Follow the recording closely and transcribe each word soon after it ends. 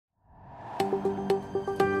Well,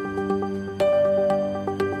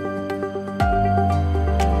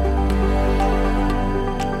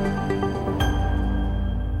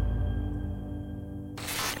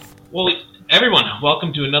 everyone,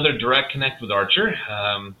 welcome to another Direct Connect with Archer.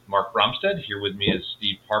 Mark Brahmstadt, here with me is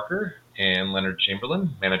Steve Parker and Leonard Chamberlin,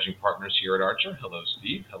 managing partners here at Archer. Hello,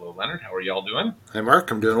 Steve. Hello, Leonard. How are y'all doing? Hi, Mark.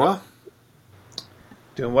 I'm doing well.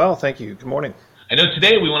 Doing well, thank you. Good morning. I know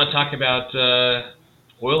today we want to talk about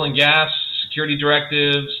oil and gas, security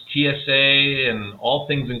directives, TSA, and all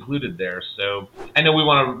things included there. So I know we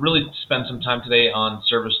want to really spend some time today on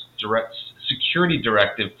Security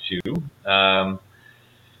Directive 2.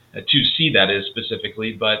 2C, that is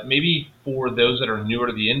specifically, but maybe for those that are newer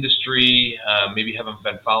to the industry, maybe haven't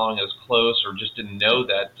been following as close or just didn't know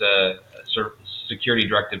that Security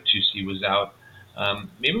Directive 2C was out.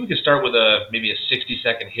 Maybe we could start with maybe a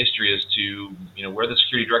 60-second history as to where the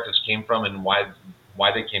security directives came from and why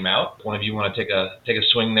they came out. If one of you want to take a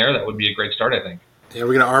swing there, that would be a great start, I think. Yeah,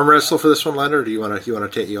 we're going to arm wrestle for this one, Leonard. Or do you want to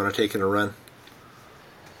take it a run?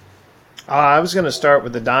 I was going to start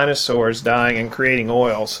with the dinosaurs dying and creating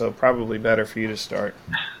oil, so probably better for you to start.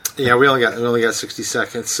 Yeah, we only got 60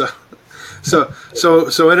 seconds. So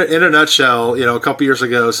in a nutshell, a couple years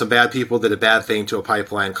ago, some bad people did a bad thing to a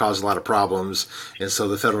pipeline, caused a lot of problems, and so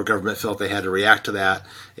the federal government felt they had to react to that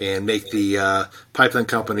and make the pipeline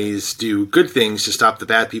companies do good things to stop the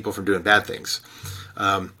bad people from doing bad things.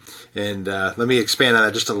 Let me expand on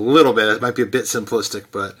that just a little bit. It might be a bit simplistic,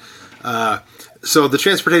 but so the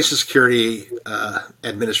Transportation Security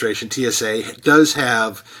Administration, TSA, does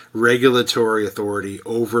have regulatory authority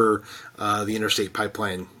over the interstate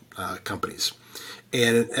pipeline companies.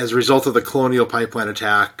 And as a result of the Colonial Pipeline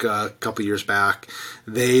attack a couple years back,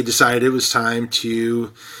 they decided it was time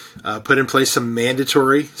to put in place some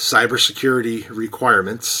mandatory cybersecurity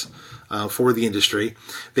requirements for the industry.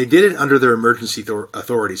 They did it under their emergency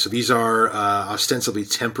authority. So these are ostensibly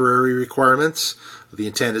temporary requirements. The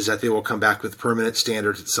intent is that they will come back with permanent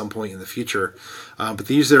standards at some point in the future. But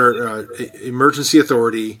these are emergency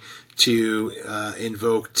authority to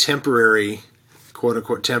invoke temporary,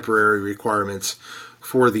 quote-unquote, temporary requirements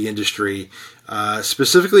for the industry,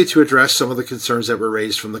 specifically to address some of the concerns that were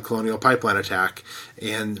raised from the Colonial Pipeline attack,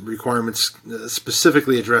 and requirements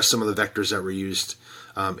specifically address some of the vectors that were used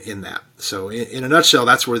in that. So in a nutshell,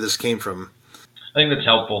 that's where this came from. I think that's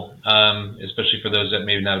helpful, especially for those that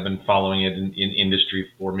maybe not have been following it in industry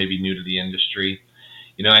or maybe new to the industry.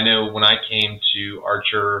 I know when I came to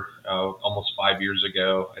Archer almost 5 years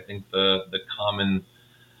ago, I think the common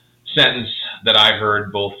sentence that I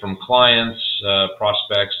heard both from clients,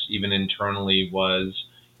 prospects, even internally was,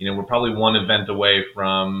 we're probably one event away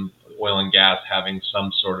from oil and gas having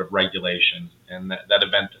some sort of regulation. And that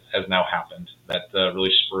event has now happened. That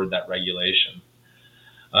really spurred that regulation.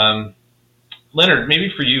 Leonard, maybe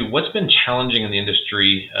for you, what's been challenging in the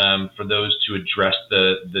industry for those to address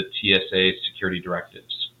the TSA security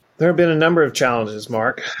directives? There have been a number of challenges,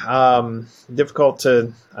 Mark. Difficult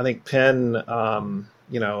to, I think, pin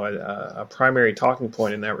a primary talking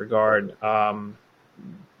point in that regard.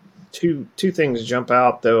 Two things jump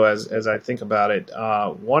out, though, as I think about it.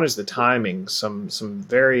 One is the timing. Some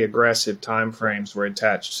very aggressive time frames were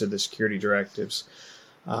attached to the security directives.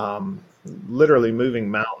 Literally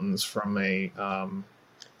moving mountains from a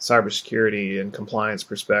cybersecurity and compliance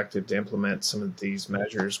perspective to implement some of these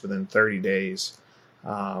measures within 30 days.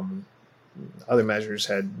 Other measures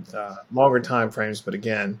had longer time frames, but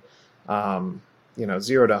again, 0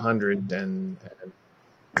 to 100 and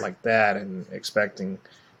like that, and expecting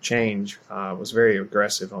change was very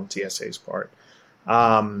aggressive on TSA's part.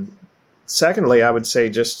 Secondly, I would say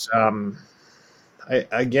just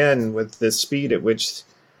again, with the speed at which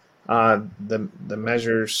the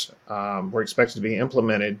measures were expected to be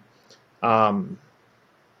implemented,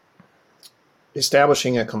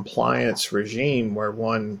 establishing a compliance regime where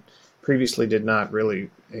one previously did not really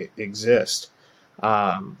exist.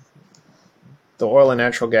 The oil and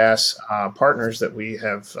natural gas partners that we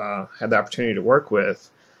have had the opportunity to work with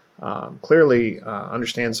clearly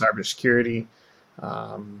understand cybersecurity,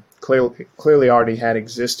 clearly already had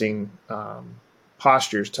existing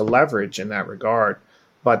postures to leverage in that regard.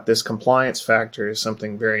 But this compliance factor is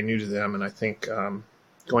something very new to them, and I think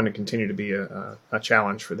going to continue to be a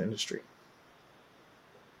challenge for the industry.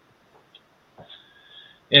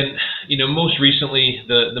 And most recently,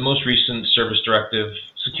 the most recent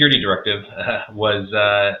security directive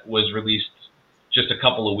was released just a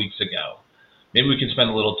couple of weeks ago. Maybe we can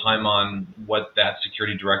spend a little time on what that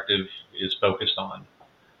security directive is focused on,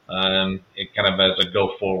 it kind of as a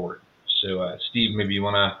go forward. So, Steve, maybe you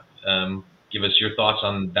want to give us your thoughts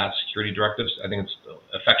on that security directive. I think it's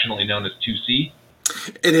affectionately known as 2C.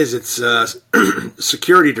 It is. It's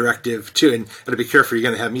Security Directive too, and gotta be careful. You're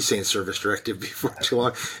gonna have me saying Service Directive before too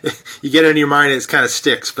long. You get it in your mind, it kind of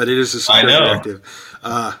sticks, but it is a Security Directive.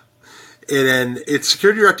 And then it's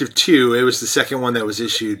Security Directive 2. It was the second one that was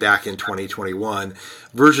issued back in 2021.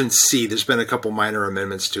 Version C, there's been a couple minor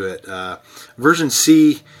amendments to it. Version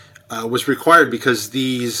C was required because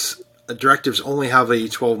these directives only have a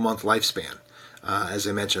 12-month lifespan. As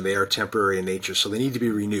I mentioned, they are temporary in nature, so they need to be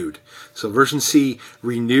renewed. So version C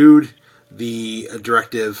renewed the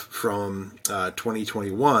directive from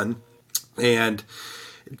 2021 and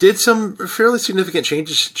did some fairly significant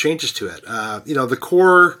changes to it. The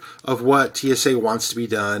core of what TSA wants to be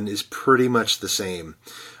done is pretty much the same.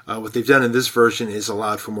 What they've done in this version is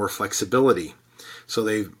allowed for more flexibility. So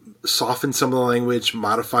they've softened some of the language,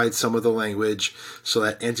 modified some of the language so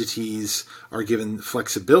that entities are given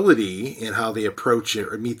flexibility in how they approach it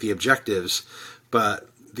or meet the objectives. But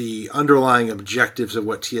the underlying objectives of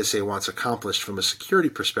what TSA wants accomplished from a security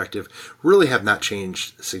perspective really have not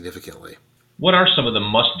changed significantly. What are some of the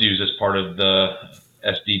must-dos as part of the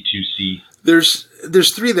SD2C?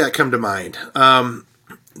 There's three that come to mind.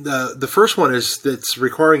 The first one is that's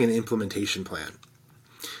requiring an implementation plan.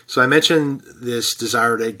 So I mentioned this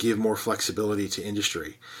desire to give more flexibility to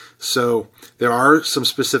industry. So there are some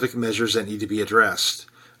specific measures that need to be addressed,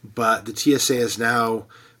 but the TSA is now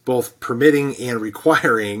both permitting and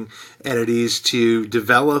requiring entities to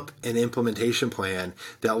develop an implementation plan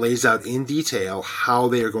that lays out in detail how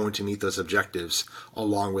they are going to meet those objectives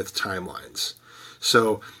along with timelines.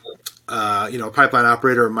 So a pipeline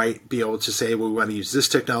operator might be able to say, well, we want to use this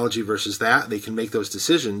technology versus that. They can make those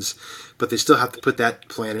decisions, but they still have to put that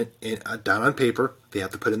plan down on paper. They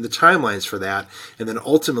have to put in the timelines for that. And then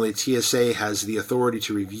ultimately, TSA has the authority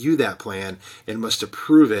to review that plan and must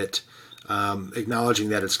approve it, acknowledging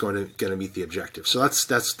that it's going to meet the objective. So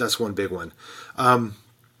that's one big one.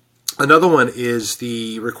 Another one is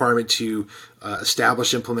the requirement to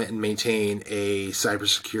establish, implement, and maintain a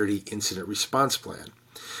cybersecurity incident response plan.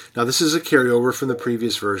 Now, this is a carryover from the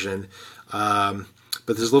previous version, but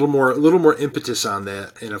there's a little more impetus on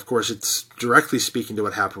that, and of course, it's directly speaking to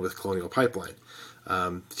what happened with Colonial Pipeline.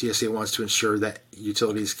 TSA wants to ensure that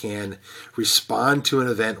utilities can respond to an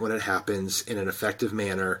event when it happens in an effective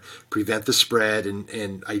manner, prevent the spread,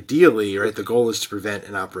 and ideally, right, the goal is to prevent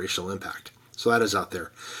an operational impact. So that is out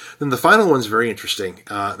there. Then the final one's very interesting,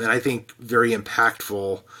 and I think very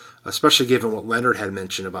impactful, especially given what Leonard had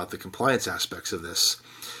mentioned about the compliance aspects of this.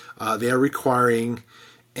 They are requiring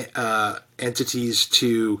entities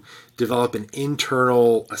to develop an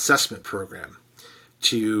internal assessment program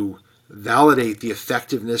to validate the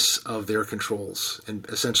effectiveness of their controls and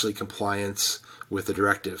essentially compliance with the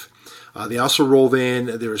directive. They also rolled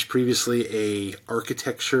in, there was previously a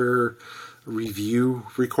architecture review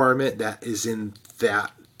requirement that is in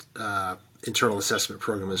that internal assessment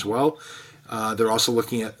program as well. They're also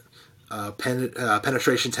looking at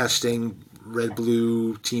penetration testing,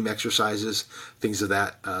 red-blue team exercises, things of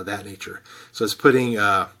that nature. So it's putting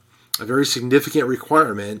a very significant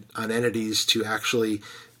requirement on entities to actually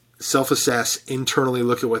self-assess, internally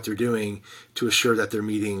look at what they're doing to assure that they're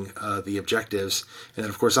meeting the objectives. And then,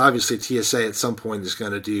 of course, obviously, TSA at some point is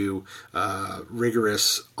going to do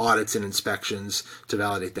rigorous audits and inspections to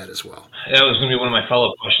validate that as well. That was going to be one of my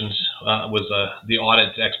follow-up questions, was the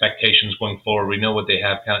audit expectations going forward. We know what they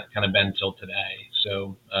have kind of been till today.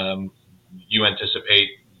 So you anticipate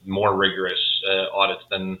more rigorous audits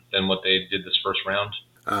than what they did this first round?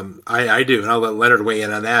 I do, and I'll let Leonard weigh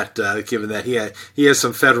in on that, given that he has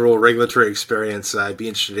some federal regulatory experience. I'd be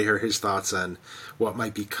interested to hear his thoughts on what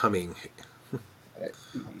might be coming.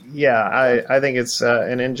 Yeah, I think it's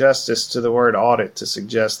an injustice to the word audit to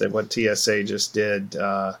suggest that what TSA just did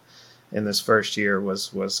in this first year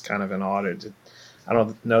was kind of an audit. I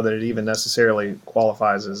don't know that it even necessarily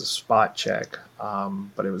qualifies as a spot check,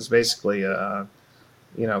 but it was basically a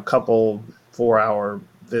couple 4-hour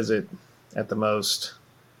visit at the most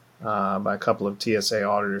by a couple of TSA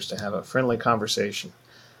auditors to have a friendly conversation.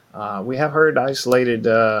 We have heard isolated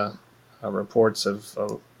reports of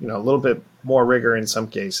a little bit more rigor in some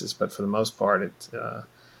cases, but for the most part,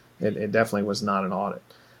 it definitely was not an audit.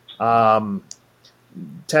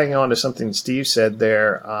 Tagging on to something Steve said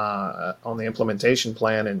there on the implementation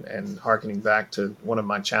plan and hearkening back to one of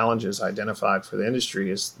my challenges identified for the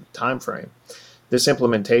industry is the time frame. This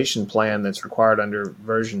implementation plan that's required under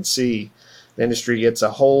version C, the industry gets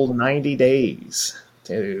a whole 90 days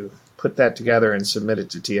to put that together and submit it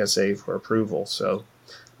to TSA for approval. So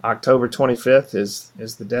October 25th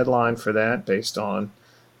is the deadline for that based on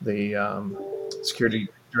the Security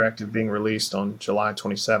directive being released on July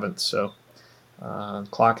 27th. So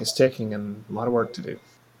clock is ticking and a lot of work to do.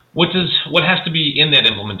 What has to be in that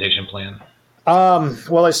implementation plan?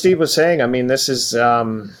 Well, as Steve was saying, I mean, this is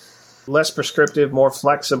less prescriptive, more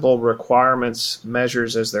flexible requirements,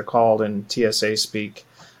 measures as they're called in TSA speak,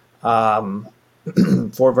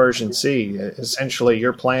 for version C. Essentially,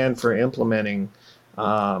 your plan for implementing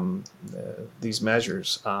these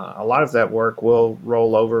measures. A lot of that work will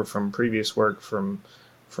roll over from previous work from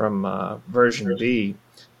version B.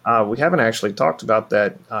 We haven't actually talked about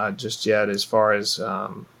that just yet, as far as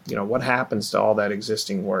what happens to all that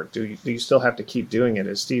existing work. Do you still have to keep doing it?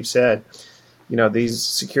 As Steve said, these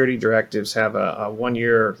security directives have a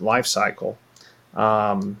 1-year life cycle,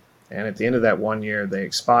 and at the end of that 1 year, they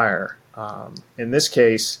expire. In this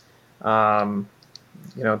case, TSA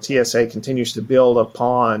continues to build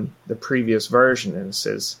upon the previous version, and it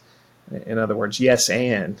says, in other words, yes,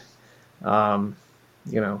 and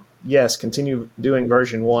yes, continue doing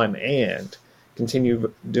version 1 and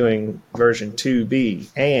continue doing version 2B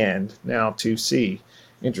and now 2C.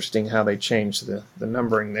 Interesting how they changed the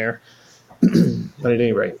numbering there. But at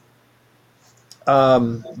any rate,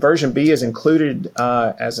 version B is included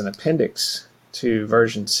as an appendix to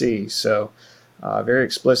version C. So very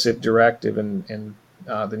explicit directive in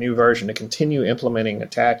the new version to continue implementing the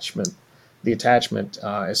attachment,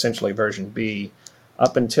 essentially version B,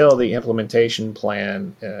 up until the implementation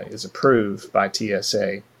plan is approved by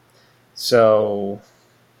TSA. So,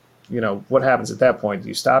 what happens at that point? Do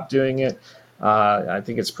you stop doing it? I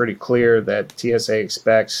think it's pretty clear that TSA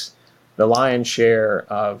expects the lion's share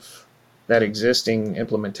of that existing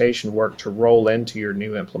implementation work to roll into your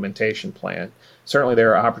new implementation plan. Certainly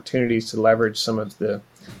there are opportunities to leverage some of the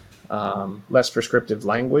less prescriptive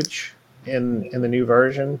language in the new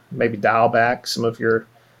version, maybe dial back some of your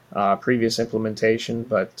previous implementation,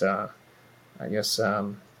 but I guess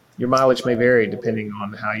your mileage may vary depending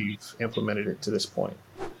on how you've implemented it to this point.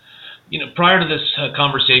 Prior to this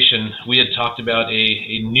conversation, we had talked about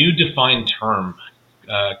a new defined term,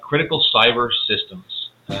 critical cyber systems.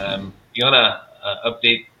 You want to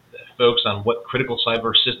update folks on what critical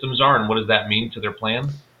cyber systems are and what does that mean to their plan?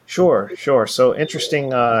 Sure. So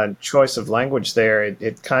interesting choice of language there.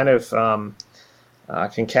 It kind of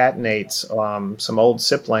concatenates some old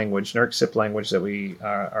SIP language, NERC SIP language that we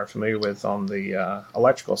are familiar with on the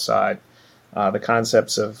electrical side. The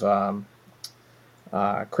concepts of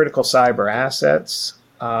critical cyber assets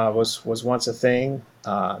was once a thing.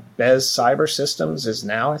 BES cyber systems is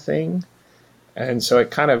now a thing. And so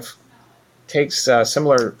it kind of takes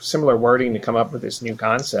similar wording to come up with this new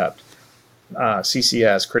concept,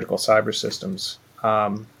 CCS, critical cyber systems.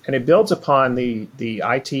 And it builds upon the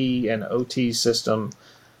IT and OT system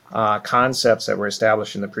concepts that were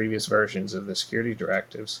established in the previous versions of the security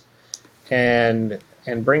directives, and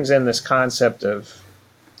brings in this concept of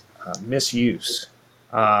misuse,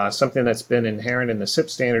 something that's been inherent in the SIP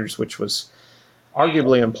standards, which was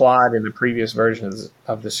arguably implied in the previous versions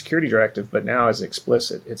of the security directive, but now is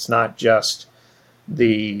explicit. It's not just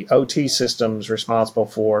the OT systems responsible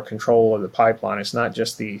for control of the pipeline. It's not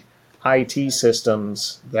just the IT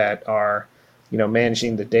systems that are,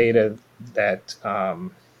 managing the data that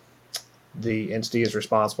the entity is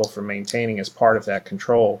responsible for maintaining as part of that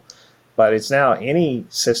control. But it's now any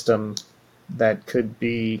system that could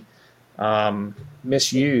be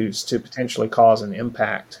misused to potentially cause an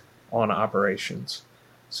impact on operations.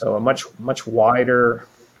 So a much wider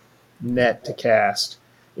net to cast,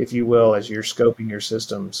 if you will, as you're scoping your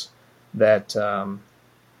systems that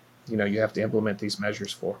you have to implement these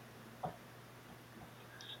measures for.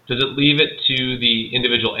 Does it leave it to the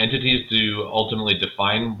individual entities to ultimately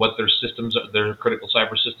define what their critical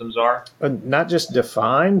cyber systems are? Not just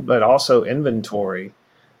define, but also inventory,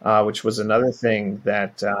 which was another thing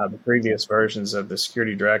that the previous versions of the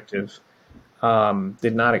security directive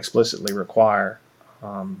did not explicitly require.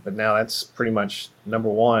 But now that's pretty much number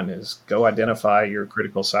one, is go identify your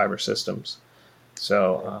critical cyber systems.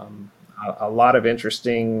 So a lot of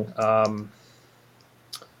interesting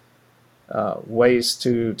ways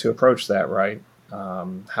to approach that, right?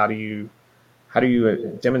 How do you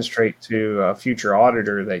demonstrate to a future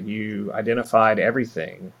auditor that you identified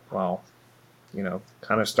everything? Well,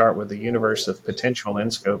 kind of start with the universe of potential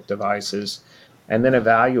in-scope devices and then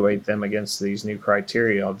evaluate them against these new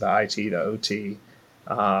criteria of the IT, the OT,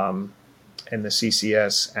 and the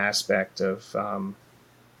CCS aspect of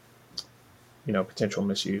potential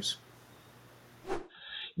misuse.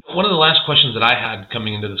 One of the last questions that I had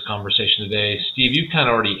coming into this conversation today, Steve, you kind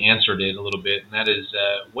of already answered it a little bit, and that is,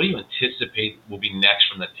 what do you anticipate will be next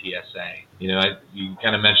from the TSA? You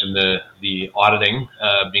kind of mentioned the auditing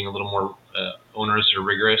being a little more onerous or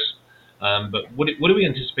rigorous. But what do we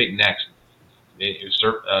anticipate next?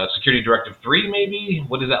 Security Directive 3, maybe?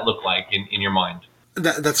 What does that look like in your mind?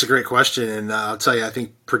 That's a great question, and I'll tell you, I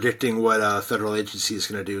think predicting what a federal agency is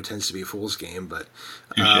going to do tends to be a fool's game. But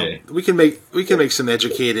we can make some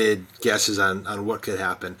educated guesses on what could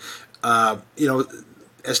happen.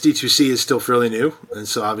 SD2C is still fairly new, and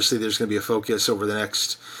so obviously there's going to be a focus over the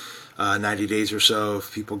next 90 days or so of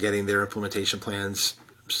people getting their implementation plans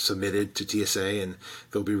submitted to TSA, and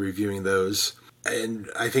they'll be reviewing those. And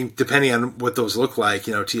I think depending on what those look like,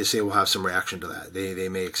 TSA will have some reaction to that. They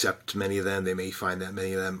may accept many of them. They may find that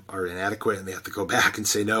many of them are inadequate, and they have to go back and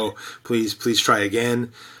say, no, please try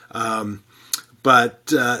again. But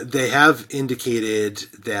they have indicated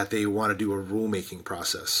that they want to do a rulemaking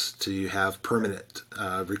process to have permanent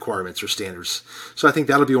requirements or standards. So I think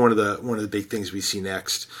that'll be one of the big things we see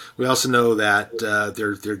next. We also know that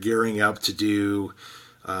they're gearing up to do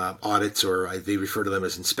audits, or they refer to them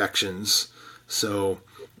as inspections. So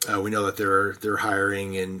we know that they're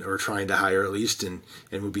hiring or trying to hire at least, and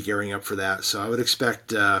we'll be gearing up for that. So I would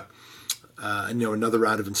expect another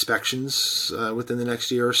round of inspections within the next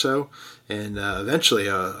year or so, and eventually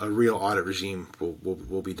a real audit regime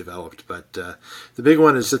will be developed. But the big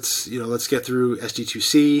one is let's get through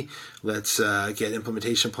SD2C, let's get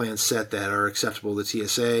implementation plans set that are acceptable to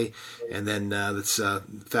TSA, and then let's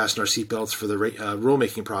fasten our seatbelts for the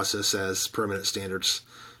rulemaking process as permanent standards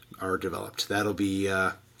are developed. That'll be,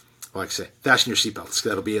 like I say, fasten your seatbelts.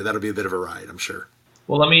 That'll be a bit of a ride, I'm sure.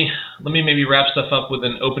 Well, let me maybe wrap stuff up with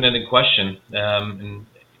an open-ended question. And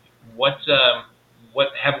what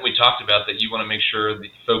haven't we talked about that you want to make sure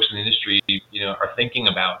the folks in the industry, are thinking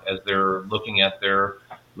about as they're looking at the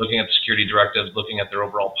security directives, looking at their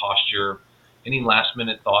overall posture? Any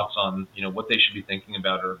last-minute thoughts on what they should be thinking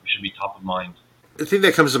about or should be top of mind? The thing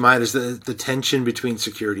that comes to mind is the tension between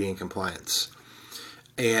security and compliance.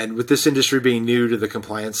 And with this industry being new to the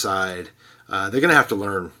compliance side, they're going to have to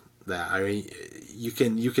learn that. I mean, you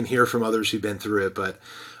can hear from others who've been through it, but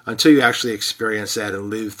until you actually experience that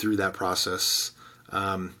and live through that process,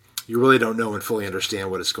 you really don't know and fully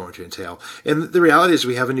understand what it's going to entail. And the reality is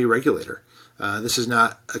we have a new regulator. This is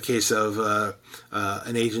not a case of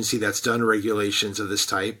an agency that's done regulations of this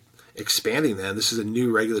type, expanding them. This is a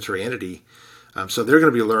new regulatory entity. So they're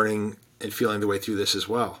going to be learning and feeling the way through this as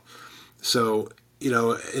well. So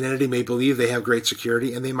an entity may believe they have great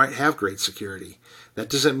security, and they might have great security.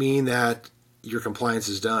 That doesn't mean that your compliance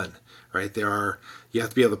is done, right? You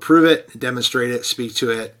have to be able to prove it, demonstrate it, speak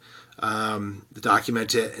to it,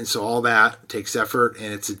 document it, and so all that takes effort,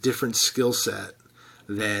 and it's a different skill set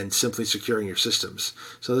than simply securing your systems.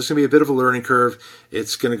 So there's going to be a bit of a learning curve.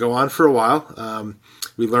 It's going to go on for a while.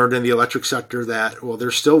 We learned in the electric sector that,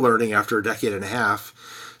 they're still learning after a decade and a half.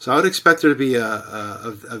 So I would expect there to be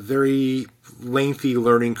a very lengthy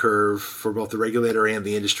learning curve for both the regulator and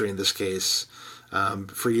the industry in this case.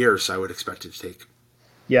 For years, I would expect it to take.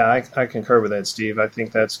 Yeah, I concur with that, Steve. I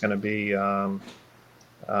think that's going to be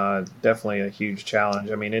definitely a huge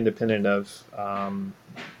challenge. I mean, independent of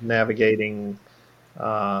navigating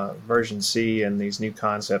version C and these new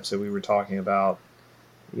concepts that we were talking about,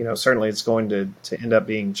 certainly it's going to end up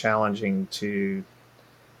being challenging to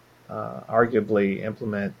arguably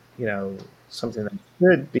implement, something that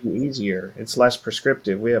could be easier. It's less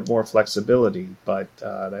prescriptive. We have more flexibility, but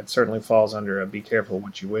that certainly falls under a "be careful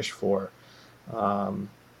what you wish for"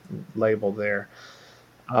 label there.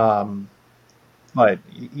 But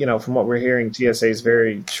from what we're hearing, TSA is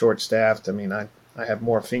very short-staffed. I mean, I have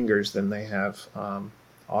more fingers than they have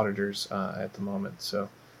auditors at the moment. So,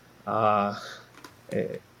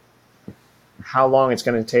 how long it's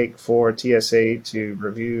going to take for TSA to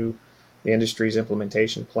review the industry's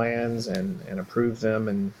implementation plans and approve them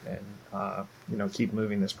and keep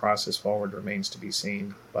moving this process forward remains to be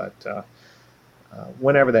seen. But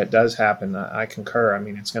whenever that does happen, I concur. I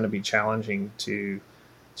mean, it's going to be challenging to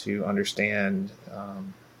understand,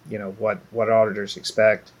 what auditors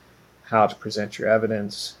expect, how to present your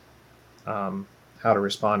evidence, how to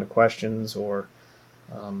respond to questions or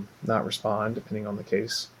not respond, depending on the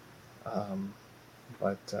case.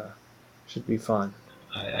 But should be fun.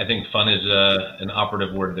 I think fun is an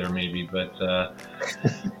operative word there, maybe. But,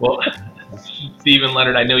 well, Steve and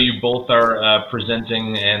Leonard, I know you both are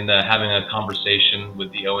presenting and having a conversation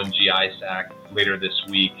with the OMG ISAC later this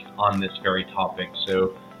week on this very topic.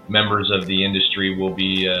 So members of the industry will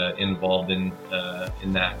be involved in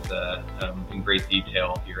that in great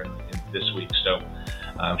detail here in this week. So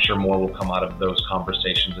I'm sure more will come out of those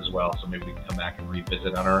conversations as well. So maybe we can come back and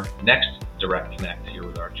revisit on our next Direct Connect here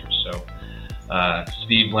with Archer. So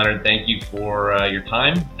Steve, Leonard, thank you for your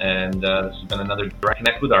time. And this has been another Direct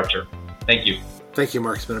Connect with Archer. Thank Thank you. Thank you,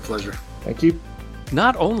 Mark. It's been a pleasure. Thank you.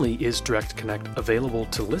 Not only is Direct Connect available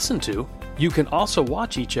to listen to, you can also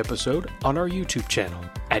watch each episode on our YouTube channel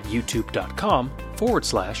at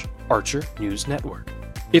youtube.com/Archer News Network.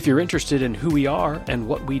 If you're interested in who we are and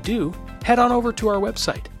what we do, head on over to our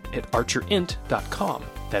website at archerint.com.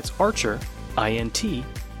 That's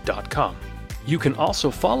archerint.com. You can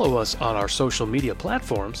also follow us on our social media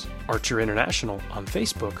platforms, Archer International on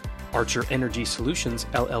Facebook, Archer Energy Solutions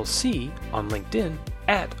LLC on LinkedIn,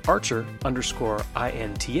 at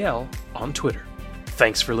Archer_INTL on Twitter.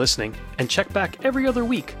 Thanks for listening, and check back every other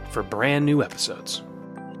week for brand new episodes.